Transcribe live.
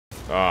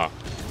Ah.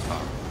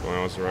 Going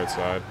on the right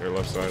side, or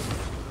left side.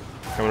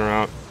 Coming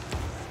around.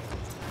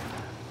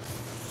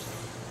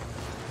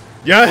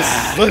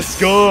 Yes!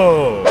 Let's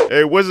go!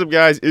 Hey, what's up,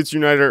 guys? It's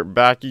Uniter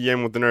back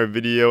again with another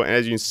video. And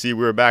as you can see,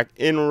 we're back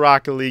in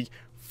Rocket League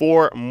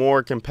for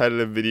more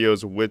competitive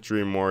videos with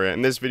Dreamorria.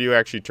 And this video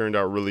actually turned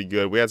out really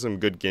good. We had some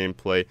good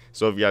gameplay,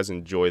 so if you guys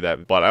enjoy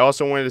that. But I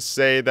also wanted to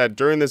say that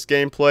during this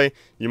gameplay,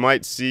 you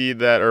might see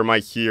that, or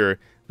might hear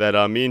that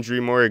me and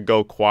Dreamorria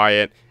go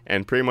quiet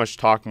and pretty much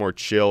talk more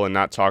chill and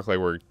not talk like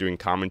we're doing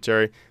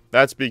commentary.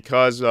 That's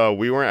because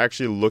we weren't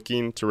actually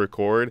looking to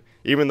record.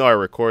 Even though I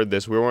recorded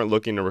this, we weren't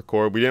looking to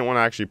record. We didn't want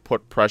to actually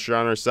put pressure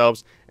on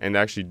ourselves and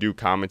actually do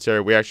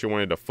commentary. We actually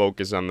wanted to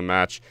focus on the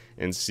match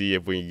and see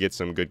if we can get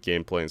some good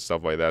gameplay and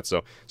stuff like that.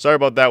 So sorry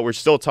about that. We're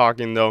still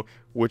talking though,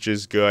 which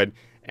is good.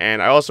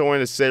 And I also wanted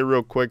to say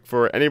real quick,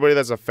 for anybody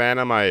that's a fan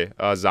of my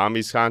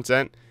zombies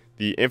content,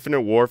 the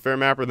Infinite Warfare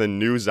map, or the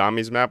new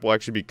Zombies map, will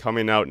actually be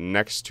coming out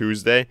next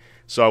Tuesday.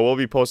 So I will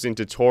be posting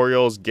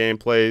tutorials,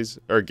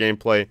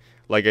 gameplay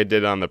like I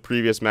did on the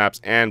previous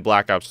maps and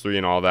Black Ops 3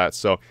 and all that.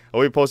 So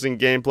I'll be posting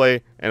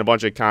gameplay and a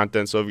bunch of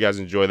content, so if you guys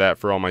enjoy that,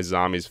 for all my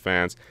Zombies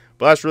fans.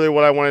 But that's really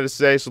what I wanted to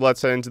say, so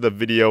let's head into the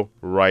video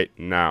right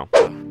now.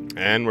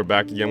 And we're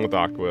back again with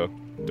Aqua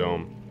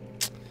Dome.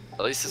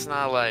 At least it's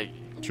not like...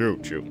 True.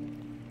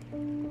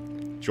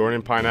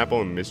 Jordan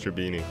Pineapple and Mr.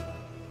 Beanie.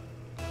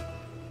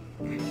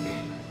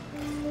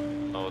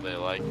 Oh, they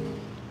like...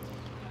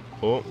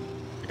 Oh,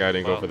 the guy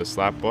didn't go for the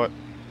slap butt.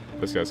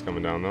 This guy's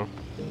coming down though.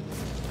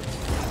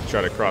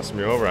 Try to cross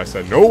me over. I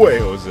said, no way,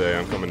 Jose.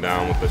 I'm coming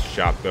down with the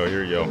shot though.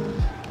 Here you go.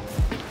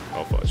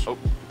 Oh, fudge. Oh.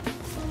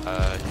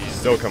 He's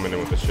still coming in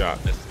with the shot.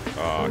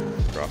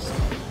 Cross.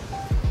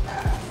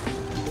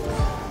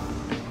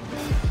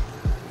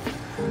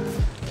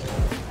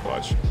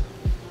 Fudge.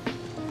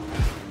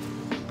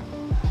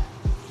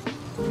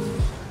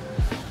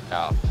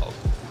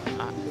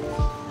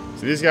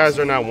 So these guys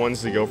are not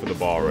ones to go for the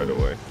ball right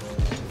away.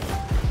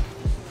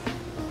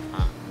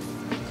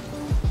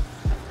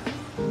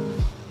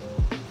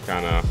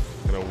 Kinda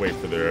wait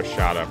for their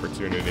shot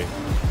opportunity.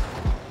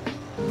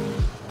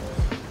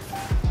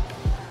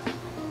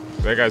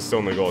 That guy's still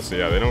in the goal, so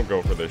yeah, they don't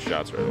go for their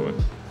shots right away.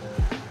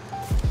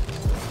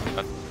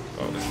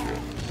 Oh, shoot.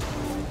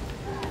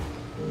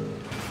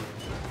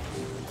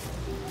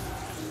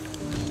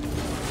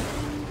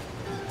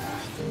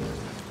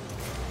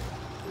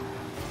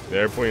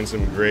 They're playing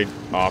some great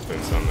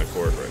offense on the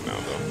court right now,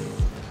 though.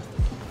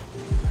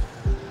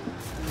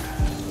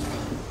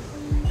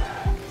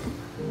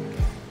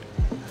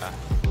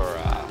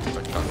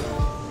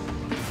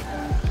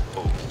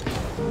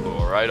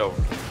 Right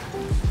over.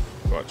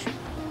 Watch.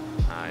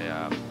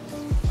 I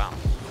bounce.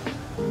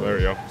 There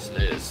we go. This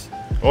is.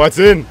 Oh, that's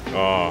in.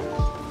 Oh.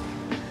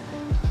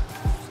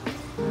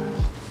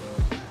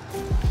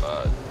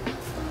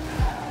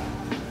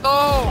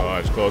 Oh,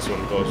 it's close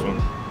one.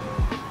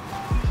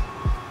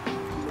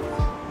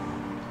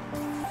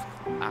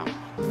 Ow.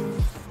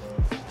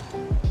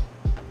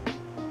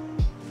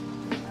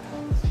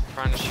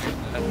 Trying to shoot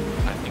that.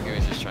 I think he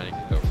was just trying to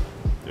get over.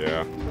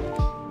 Yeah.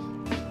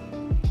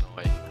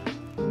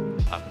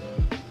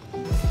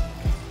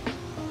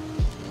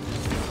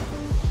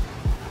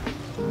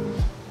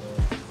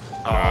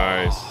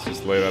 Nice.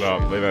 Just lay that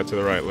up. Lay that to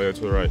the right. Lay it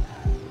to the right.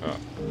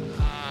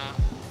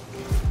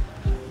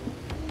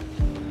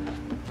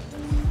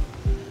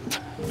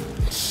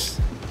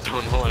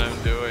 Don't know what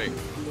I'm doing.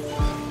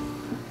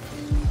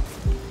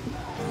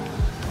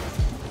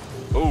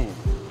 Oh.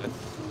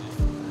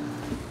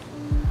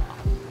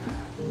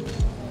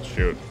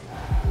 Shoot.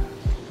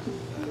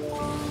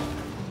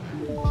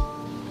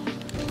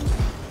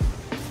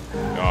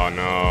 Oh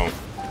no.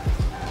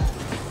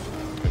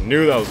 I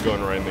knew that was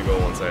going right in the goal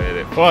once I hit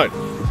it. But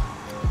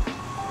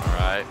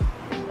alright.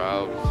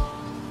 Bro.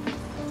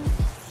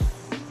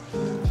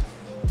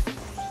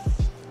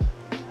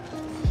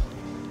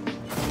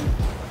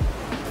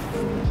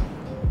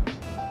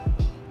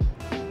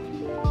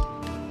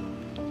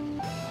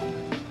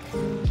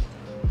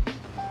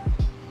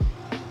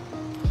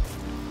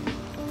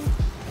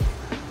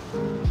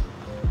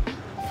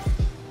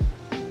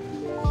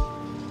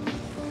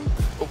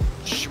 Oh,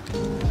 shoot.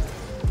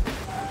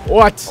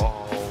 what? Oh.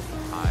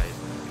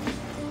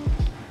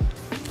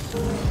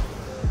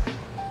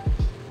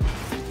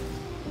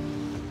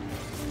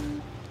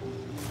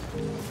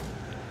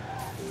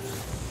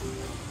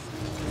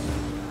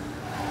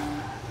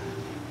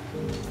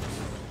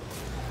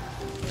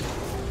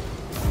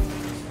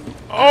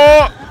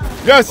 Oh,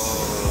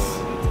 yes!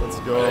 Let's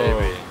go.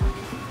 Baby.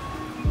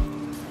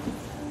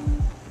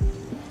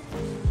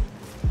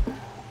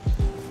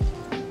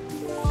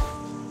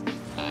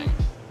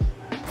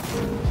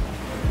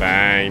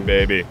 Bang,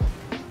 baby.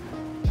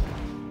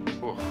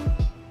 Ooh.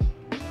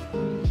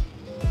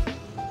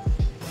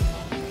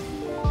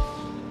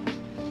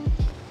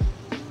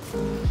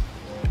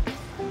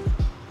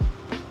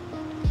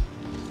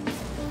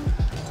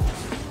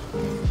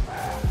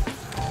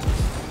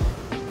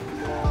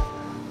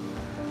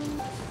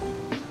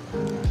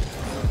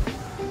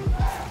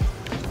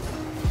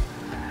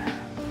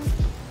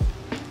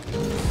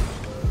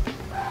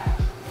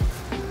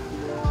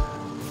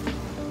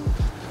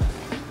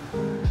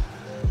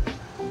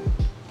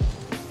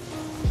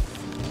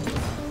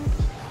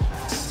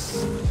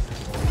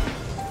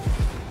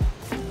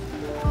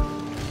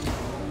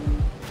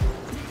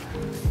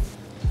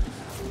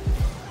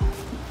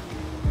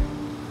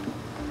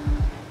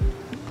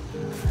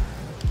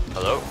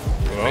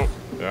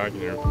 can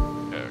hear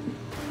him. Okay.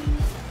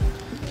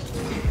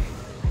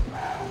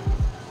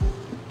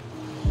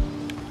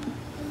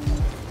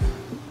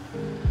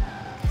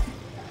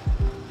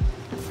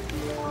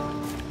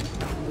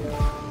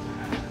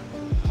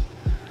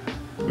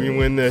 We can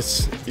win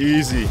this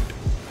easy.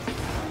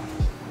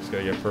 Just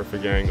gotta get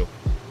perfect angle,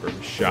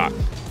 perfect shot.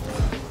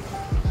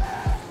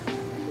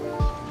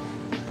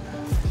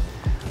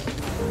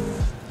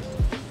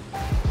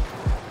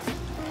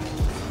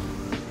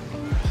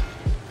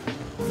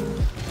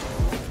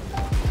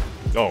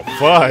 Oh,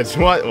 fudge!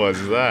 What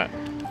was that?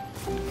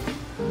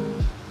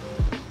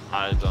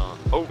 I don't.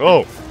 Oh.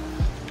 Oh!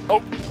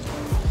 Oh.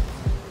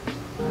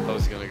 I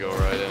was gonna go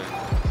right in.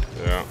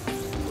 Yeah.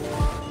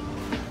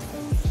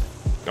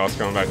 Oh, it's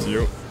coming back to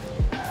you.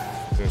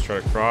 He's gonna try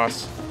to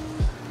cross.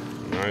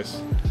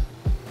 Nice.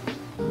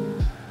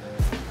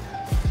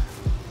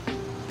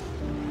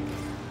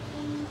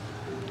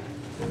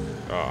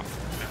 Oh.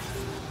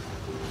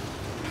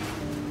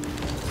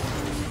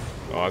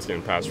 Oh, that's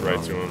getting passed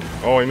right to him.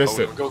 Oh, he missed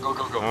it. Go, go,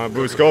 go, go.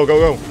 Boost, go,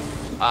 go, go.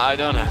 I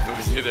don't have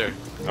boost either.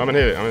 I'm gonna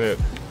hit it, I'm gonna hit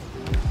it.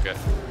 Okay.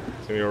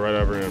 It's gonna go right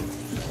over him.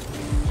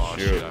 Oh,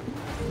 Shoot. shit.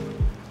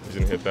 He's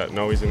gonna hit that.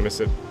 No, he's gonna miss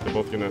it. They're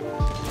both gonna.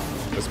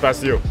 Let's pass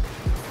to you.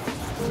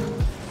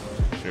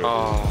 Shoot.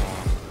 Oh.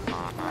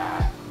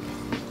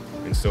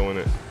 And still in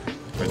it.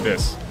 Like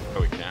this.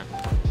 Oh, we can.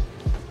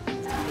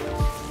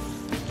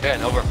 Okay,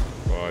 and over.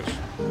 Watch.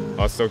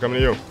 Oh, it's still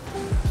coming to you.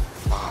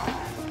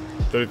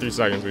 33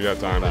 seconds. We got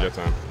time. We got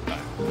time.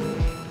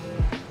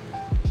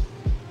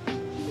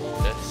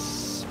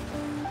 This.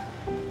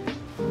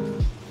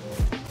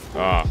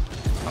 Ah.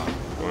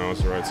 Going on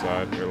the right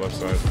side. Your left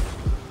side.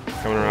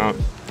 Coming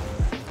around.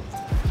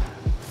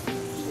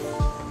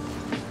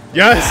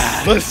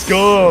 Yes! Let's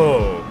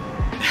go!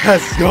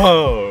 Let's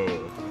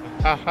go!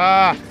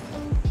 Haha!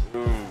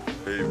 Ooh,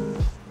 baby.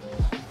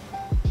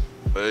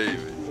 Baby.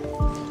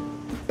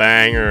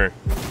 Banger.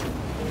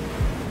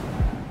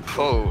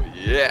 Oh,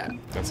 yeah.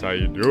 That's how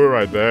you do it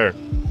right there.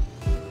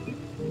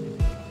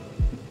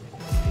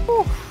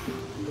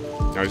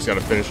 Now we just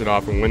gotta finish it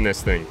off and win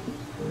this thing.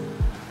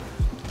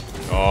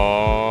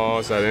 Oh,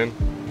 is that in?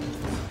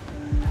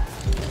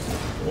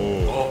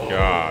 Oh,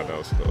 God, that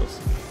was close.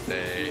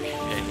 Hey.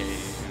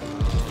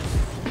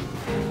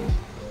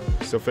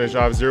 Still finish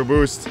off 0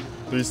 boost.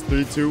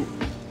 3, 2.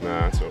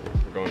 Nah, it's over.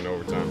 We're going to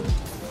overtime.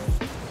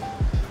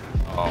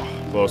 Oh,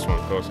 Close one,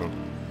 close one.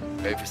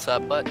 ready for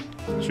slap butt?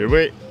 Should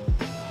we?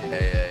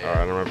 Yeah.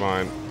 Alright, I'm right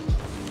behind.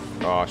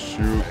 Oh,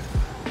 shoot.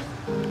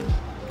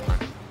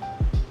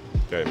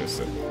 Okay, missed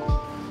it.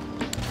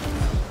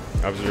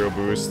 I have 0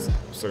 boost.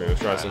 Still gonna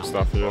try some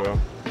stuff here, though.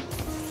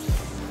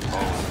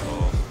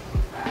 Oh.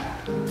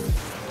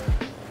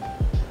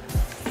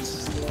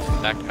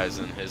 That guy's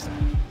in his, so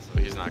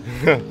he's not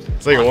gonna.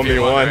 It's like a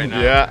 1v1. right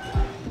now.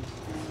 Yeah.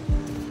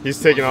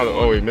 He's taking all the.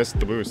 Oh, he missed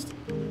the boost.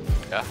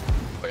 Yeah.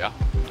 Oh, yeah.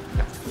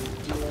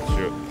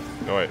 Shoot.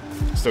 Oh, wait.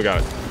 Still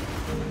got it.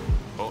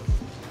 Oh.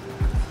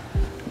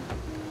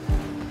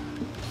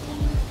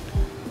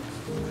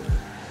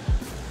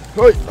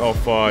 Hey. Oh,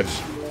 fudge.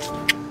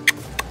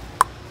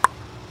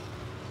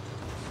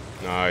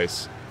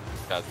 Nice.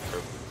 That's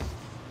perfect.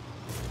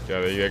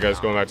 Yeah, there you guys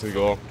going back to the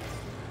goal.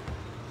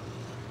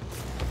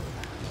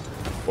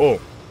 Oh.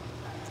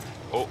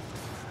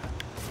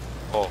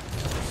 Oh.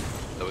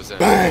 That was in.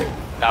 Bang!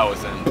 That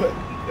was in.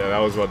 Yeah, that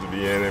was about to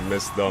be in. It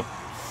missed though.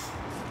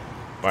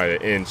 By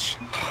an inch.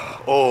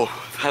 Oh,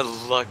 that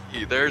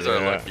lucky. There's our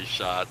Yeah. lucky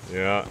shot.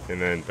 Yeah,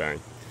 and then bang.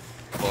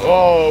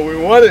 Oh, we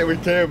won it. We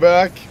came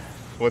back.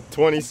 What,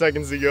 20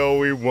 seconds ago,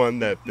 we won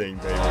that thing,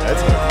 baby.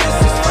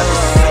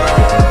 That's